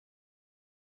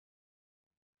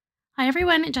Hi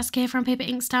everyone, Jessica here from Paper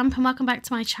Ink Stamp and welcome back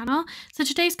to my channel. So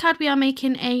today's card we are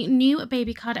making a new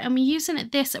baby card and we're using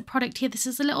this product here. This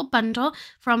is a little bundle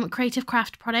from Creative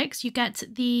Craft Products. You get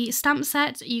the stamp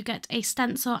set, you get a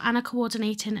stencil and a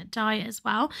coordinating die as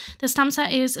well. The stamp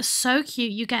set is so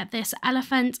cute. You get this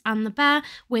elephant and the bear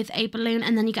with a balloon,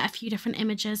 and then you get a few different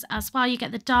images as well. You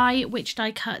get the die, which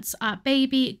die cuts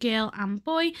baby, girl and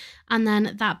boy, and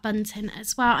then that bunting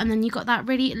as well. And then you got that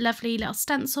really lovely little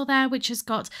stencil there, which has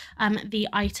got the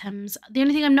items. The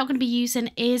only thing I'm not going to be using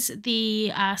is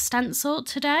the stencil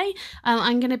today.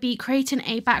 I'm going to be creating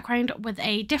a background with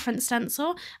a different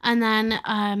stencil and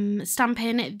then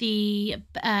stamping the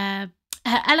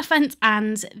elephant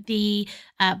and the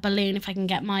balloon, if I can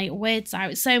get my words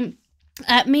out. So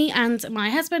me and my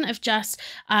husband have just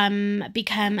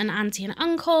become an auntie and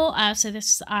uncle, so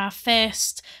this is our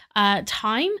first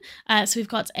time, so we've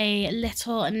got a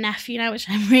little nephew now, which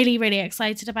I'm really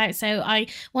excited about. So I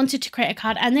wanted to create a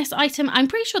card, and this item, I'm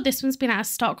pretty sure this one's been out of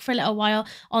stock for a little while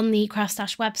on the Craft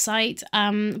Stash website,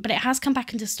 but it has come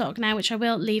back into stock now, which I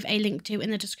will leave a link to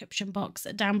in the description box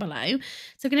down below.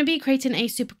 So I'm going to be creating a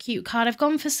super cute card. I've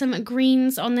gone for some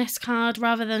greens on this card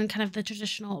rather than kind of the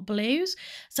traditional blues.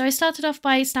 So I started off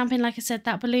by stamping, like I said,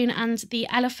 that balloon and the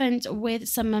elephant with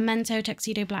some Memento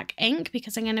Tuxedo black ink,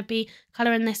 because I'm going to be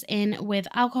colouring this in with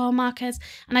alcohol markers,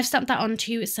 and I've stamped that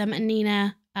onto some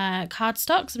Neenah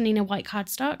cardstock, some Neenah white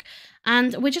cardstock,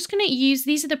 and we're just going to use,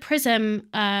 these are the Prism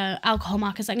alcohol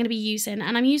markers I'm going to be using,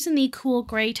 and I'm using the cool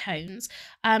grey tones.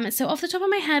 So off the top of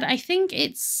my head, I think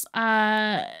it's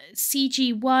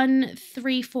CG 1,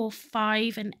 3, 4,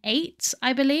 5 and 8,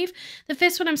 I believe. The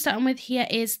first one I'm starting with here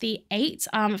is the 8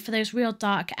 for those real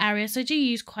dark areas. So I do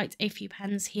use quite a few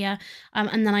pens here,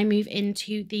 and then I move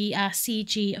into the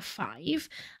CG 5.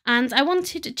 And I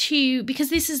wanted to, because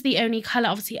this is the only colour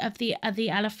obviously of the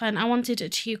elephant, I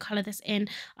wanted to colour this in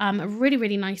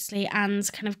really nicely and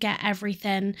kind of get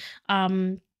everything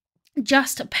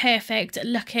just perfect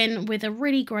looking with a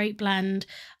really great blend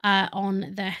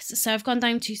on this. So I've gone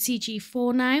down to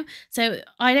CG4 now. So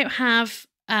I don't have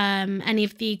any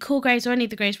of the cool greys or any of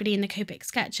the greys really in the Copic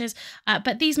sketches,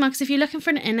 but these markers, if you're looking for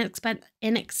an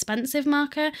inexpensive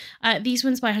marker, these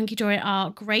ones by Hunky Dory are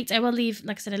great. I will leave,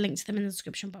 like I said, a link to them in the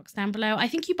description box down below. I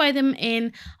think you buy them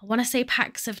in, I want to say,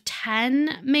 packs of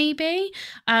 10 maybe.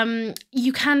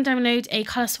 You can download a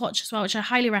colour swatch as well, which I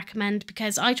highly recommend,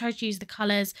 because I tried to use the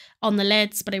colours on the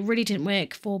lids but it really didn't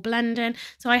work for blending.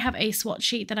 So I have a swatch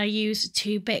sheet that I use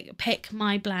to pick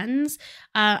my blends,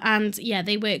 and yeah,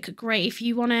 they work great if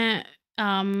you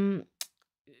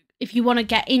want to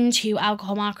get into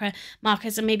alcohol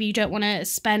markers and maybe you don't want to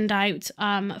spend out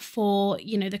for,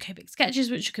 you know, the Copic sketches,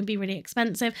 which can be really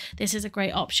expensive. This is a great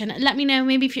option. Let me know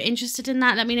maybe if you're interested in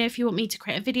that. Let me know if you want me to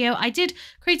create a video. I did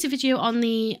create a video on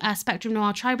the Spectrum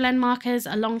Noir Tri-Blend markers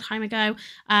a long time ago,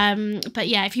 but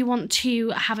yeah, if you want to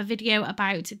have a video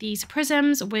about these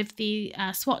prisms with the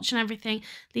swatch and everything,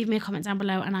 leave me a comment down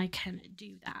below and I can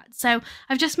do that. So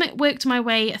I've just worked my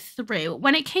way through.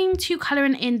 When it came to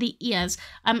colouring in the ears,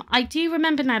 I do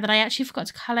remember now that I actually forgot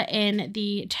to colour in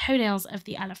the toenails of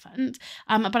the elephant,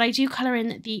 but I do colour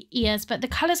in the ears, but the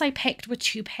colours I picked were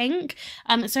too pink,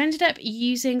 so I ended up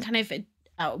using kind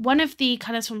of one of the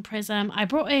colours from Prism. I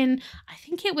brought in, I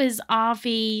think it was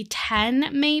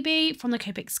RV10 maybe from the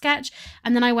Copic sketch,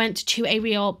 and then I went to a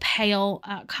real pale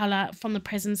colour from the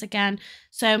Prisms again.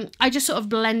 So I just sort of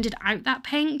blended out that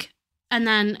pink and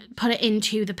then put it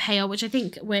into the pale, which I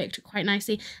think worked quite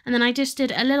nicely. And then I just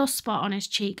did a little spot on his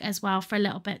cheek as well for a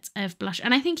little bit of blush.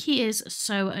 And I think he is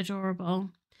so adorable.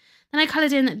 Then I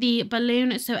coloured in the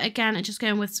balloon. So again, just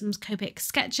going with some Copic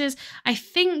sketches. I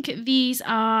think these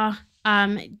are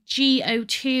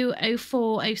G02,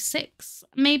 04, 06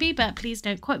 maybe, but please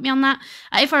don't quote me on that.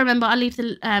 If I remember, I'll leave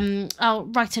the I'll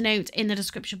write a note in the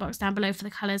description box down below for the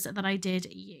colours that I did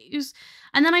use.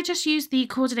 And then I just used the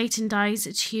coordinating dies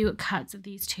to cut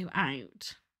these two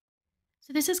out.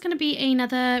 So this is going to be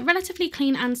another relatively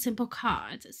clean and simple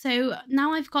card. So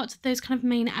now I've got those kind of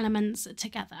main elements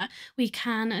together, we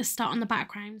can start on the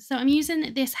background. So I'm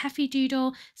using this Heffy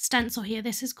Doodle stencil here.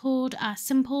 This is called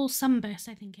Simple Sunburst,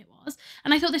 I think it was.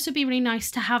 And I thought this would be really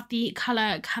nice to have the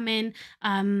colour come in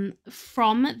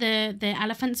from the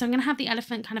elephant. So I'm going to have the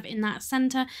elephant kind of in that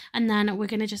centre, and then we're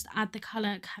going to just add the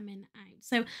colour coming out.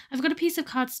 So I've got a piece of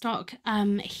cardstock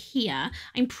here.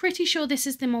 I'm pretty sure this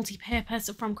is the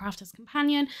multi-purpose from Crafters Companion.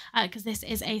 companion, because this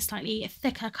is a slightly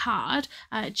thicker card,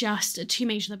 just to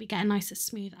make sure that we get a nice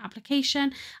smooth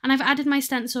application. And I've added my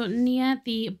stencil near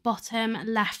the bottom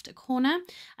left corner,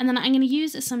 and then I'm going to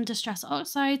use some Distress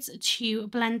Oxides to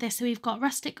blend this. So we've got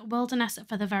Rustic Wilderness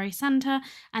for the very center,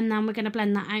 and then we're going to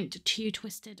blend that out to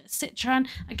Twisted Citron.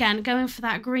 Again, going for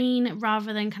that green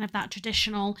rather than kind of that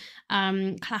traditional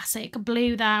classic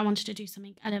blue there. I wanted to do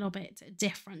something a little bit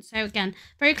different. So again,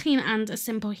 very clean and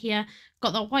simple here.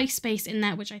 Got the white space in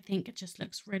there, which I think just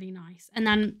looks really nice. And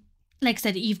then, like I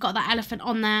said, you've got that elephant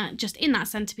on there just in that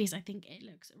centerpiece. I think it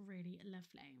looks really lovely.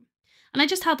 And I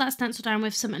just held that stencil down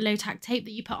with some low tack tape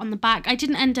that you put on the back. I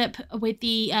didn't end up with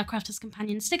the Crafter's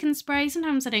Companion stick and spray.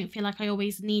 Sometimes I don't feel like I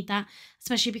always need that,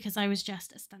 especially because I was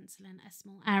just stenciling a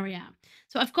small area.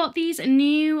 So I've got these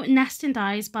new nesting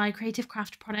dies by Creative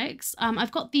Craft Products.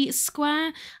 I've got the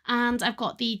square and I've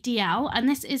got the DL, and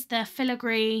this is the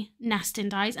Filigree nesting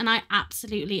dies, and I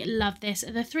absolutely love this.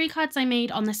 The 3 cards I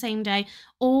made on the same day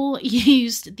all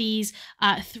used these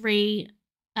 3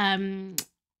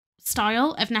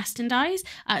 style of nesting dies.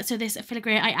 So this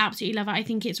filigree, I absolutely love it. I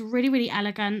think it's really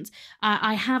elegant.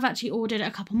 I have actually ordered a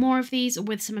couple more of these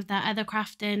with some of their other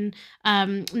crafting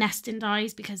nesting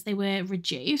dies because they were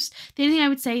reduced. The only thing I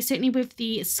would say, certainly with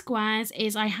the squares,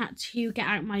 is I had to get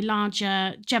out my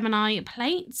larger Gemini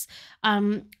plates.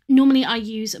 Normally I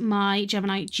use my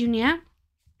Gemini Junior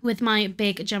with my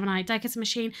big Gemini die cutting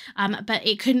machine, but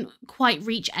it couldn't quite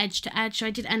reach edge to edge, so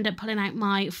I did end up pulling out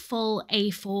my full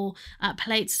A4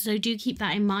 plates, so do keep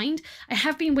that in mind. I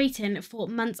have been waiting for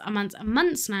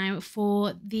months now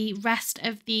for the rest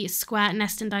of the square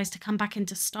nesting dies to come back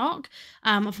into stock.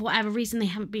 For whatever reason, they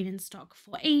haven't been in stock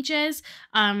for ages.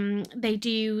 They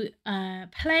do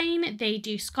plain, they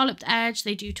do scalloped edge,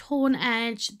 they do torn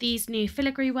edge, these new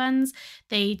filigree ones,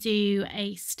 they do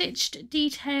a stitched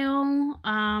detail,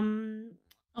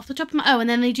 off the top of my, and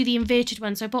then they do the inverted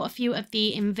ones. So I bought a few of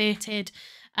the inverted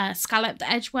scalloped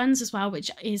edge ones as well,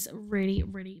 which is really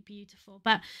beautiful.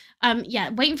 But yeah,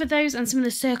 waiting for those and some of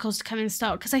the circles to come in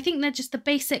stock, because I think they're just the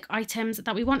basic items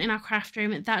that we want in our craft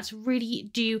room that really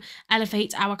do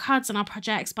elevate our cards and our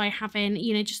projects by having,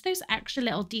 you know, just those extra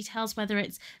little details, whether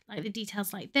it's like the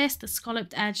details like this, the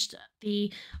scalloped edged,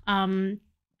 the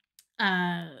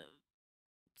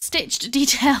stitched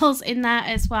details in there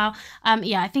as well.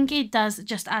 Yeah, I think it does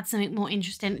just add something more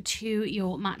interesting to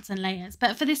your mats and layers.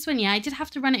 But for this one, yeah, I did have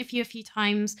to run it a few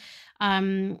times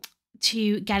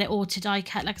to get it all to die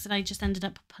cut. Like I said, I just ended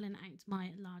up pulling out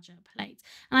my larger plates,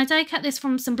 and I die cut this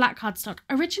from some black cardstock.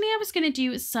 Originally I was going to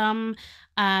do some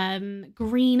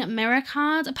green mirror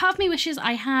card. A part of me wishes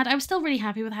I was still really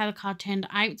happy with how the card turned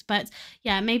out, but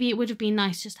yeah, maybe it would have been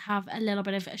nice just to have a little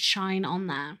bit of a shine on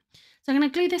there. So I'm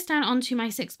going to glue this down onto my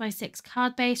 6x6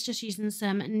 card base, just using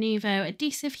some Nuvo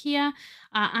adhesive here.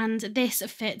 And this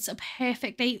fits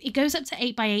perfectly. It goes up to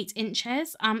 8x8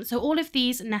 inches. So all of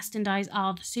these nesting dies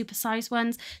are the super size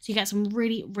ones. So you get some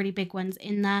really big ones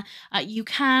in there. You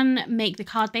can make the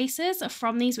card bases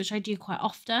from these, which I do quite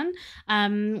often.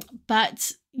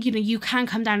 But you know, you can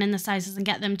come down in the sizes and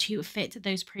get them to fit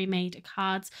those pre-made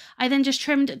cards. I then just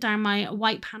trimmed down my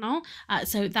white panel.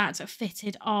 So that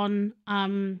fitted on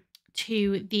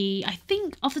to the, I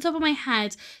think off the top of my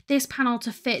head, this panel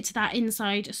to fit that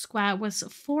inside square was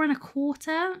 4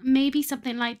 1/4, maybe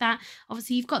something like that.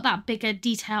 Obviously you've got that bigger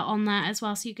detail on there as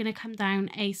well, so you're going to come down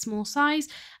a small size,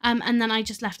 and then I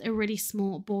just left a really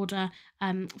small border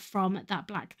from that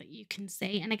black that you can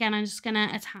see. And again, I'm just going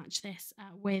to attach this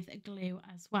with glue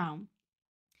as well.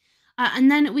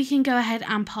 And then we can go ahead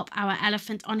and pop our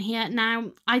elephant on here.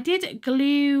 Now, I did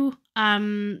glue,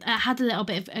 I had a little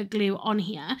bit of glue on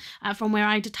here from where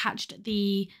I'd attached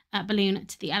the balloon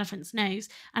to the elephant's nose.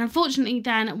 And unfortunately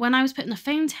then, when I was putting the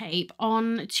foam tape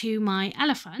on to my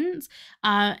elephant,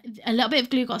 a little bit of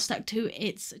glue got stuck to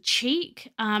its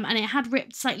cheek, and it had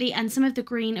ripped slightly, and some of the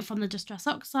green from the Distress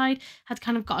Oxide had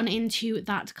kind of gotten into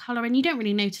that colour, and you don't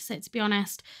really notice it, to be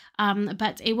honest.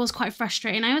 But it was quite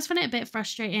frustrating. I always find it a bit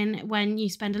frustrating when you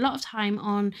spend a lot of time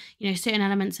on, you know, certain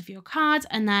elements of your card,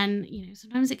 and then, you know,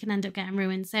 sometimes it can end up getting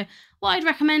ruined. So what I'd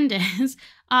recommend is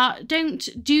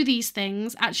don't do these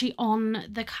things actually on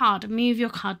the card. Move your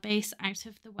card base out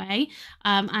of the way,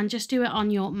 and just do it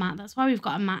on your mat. That's why we've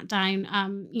got a mat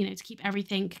down, you know, to keep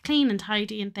everything clean and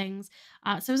tidy and things.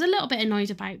 So I was a little bit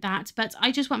annoyed about that, but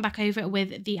I just went back over it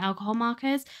with the alcohol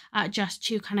markers just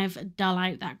to kind of dull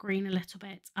out that green a little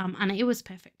bit, and it was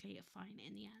perfectly fine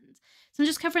in the end. So I'm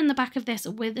just covering the back of this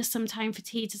with some Time for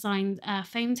Tea designed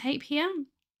foam tape here.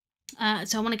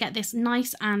 So I want to get this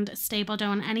nice and stable. I don't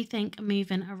want anything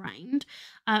moving around.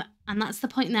 And that's the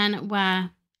point then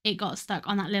where it got stuck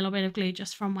on that little bit of glue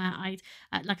just from where I'd,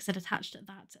 like I said, attached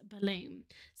that balloon.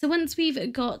 So once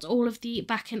we've got all of the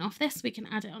backing off this, we can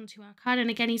add it onto our card. And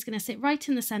again, he's going to sit right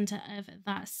in the center of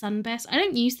that Sunburst. I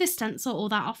don't use this stencil all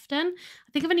that often.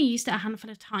 I think I've only used it a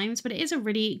handful of times, but it is a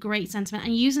really great sentiment.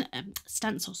 And using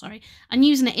stencil, sorry, and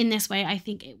using it in this way, I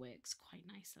think it works quite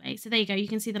nicely. So there you go. You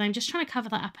can see that I'm just trying to cover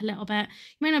that up a little bit.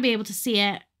 You may not be able to see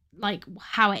it like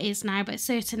how it is now, but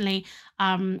certainly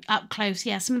up close,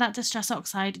 yeah, some of that Distress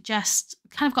Oxide just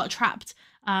kind of got trapped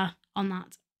on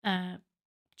that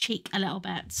cheek a little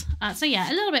bit. So yeah,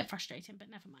 a little bit frustrating, but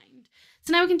never mind.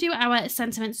 So now we can do our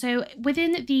sentiment. So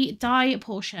within the die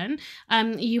portion,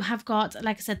 you have got,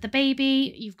 like I said, the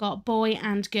baby, you've got boy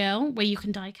and girl where you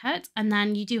can die cut, and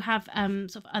then you do have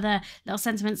sort of other little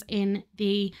sentiments in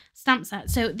the stamp set.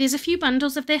 So there's a few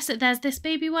bundles of this. There's this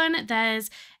baby one, there's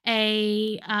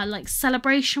a like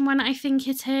celebration one, I think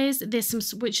it is. There's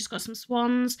some which has got some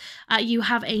swans. You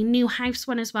have a new house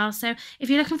one as well. So if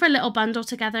you're looking for a little bundle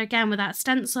together, again with that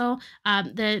stencil,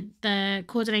 the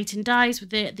coordinating dies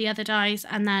with the other dies,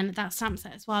 and then that stamp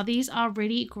set as well, these are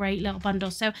really great little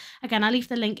bundles. So again, I'll leave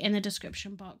the link in the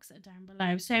description box down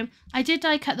below. So I did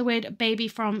die cut the word baby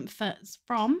from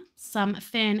some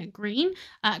fern green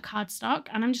cardstock,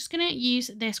 and I'm just going to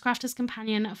use this Crafter's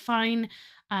Companion fine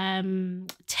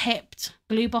tipped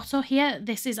glue bottle here.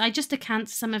 This is, I just decant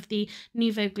some of the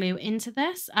Nuvo glue into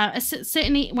this.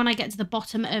 Certainly when I get to the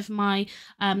bottom of my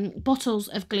bottles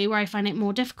of glue where I find it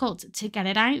more difficult to get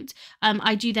it out,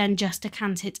 I do then just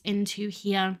decant it into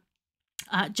here,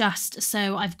 just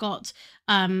so I've got,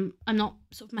 I'm not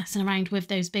sort of messing around with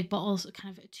those big bottles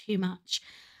kind of too much.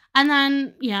 And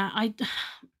then, yeah,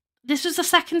 this was the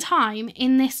second time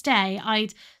in this day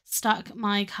I'd stuck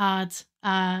my card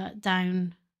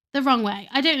down the wrong way.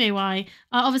 I don't know why.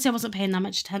 Obviously I wasn't paying that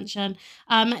much attention.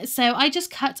 So I just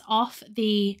cut off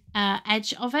the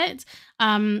edge of it,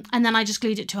 and then I just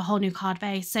glued it to a whole new card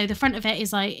base. So the front of it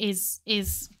is like is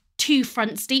 2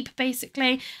 fronts deep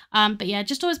basically. But yeah,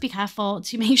 just always be careful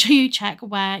to make sure you check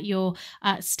where you're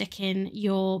sticking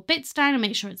your bits down and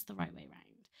make sure it's the right way around.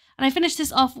 And I finished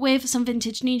this off with some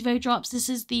vintage Nuvo drops. This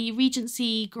is the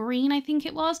Regency Green, I think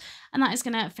it was. And that is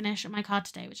going to finish my card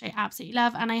today, which I absolutely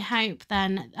love. And I hope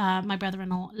then my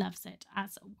brother-in-law loves it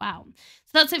as well.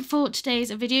 So that's it for today's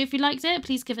video. If you liked it,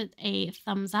 please give it a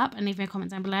thumbs up and leave me a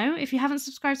comment down below. If you haven't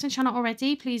subscribed to the channel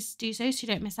already, please do so you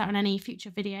don't miss out on any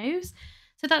future videos.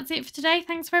 So that's it for today.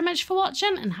 Thanks very much for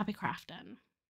watching and happy crafting.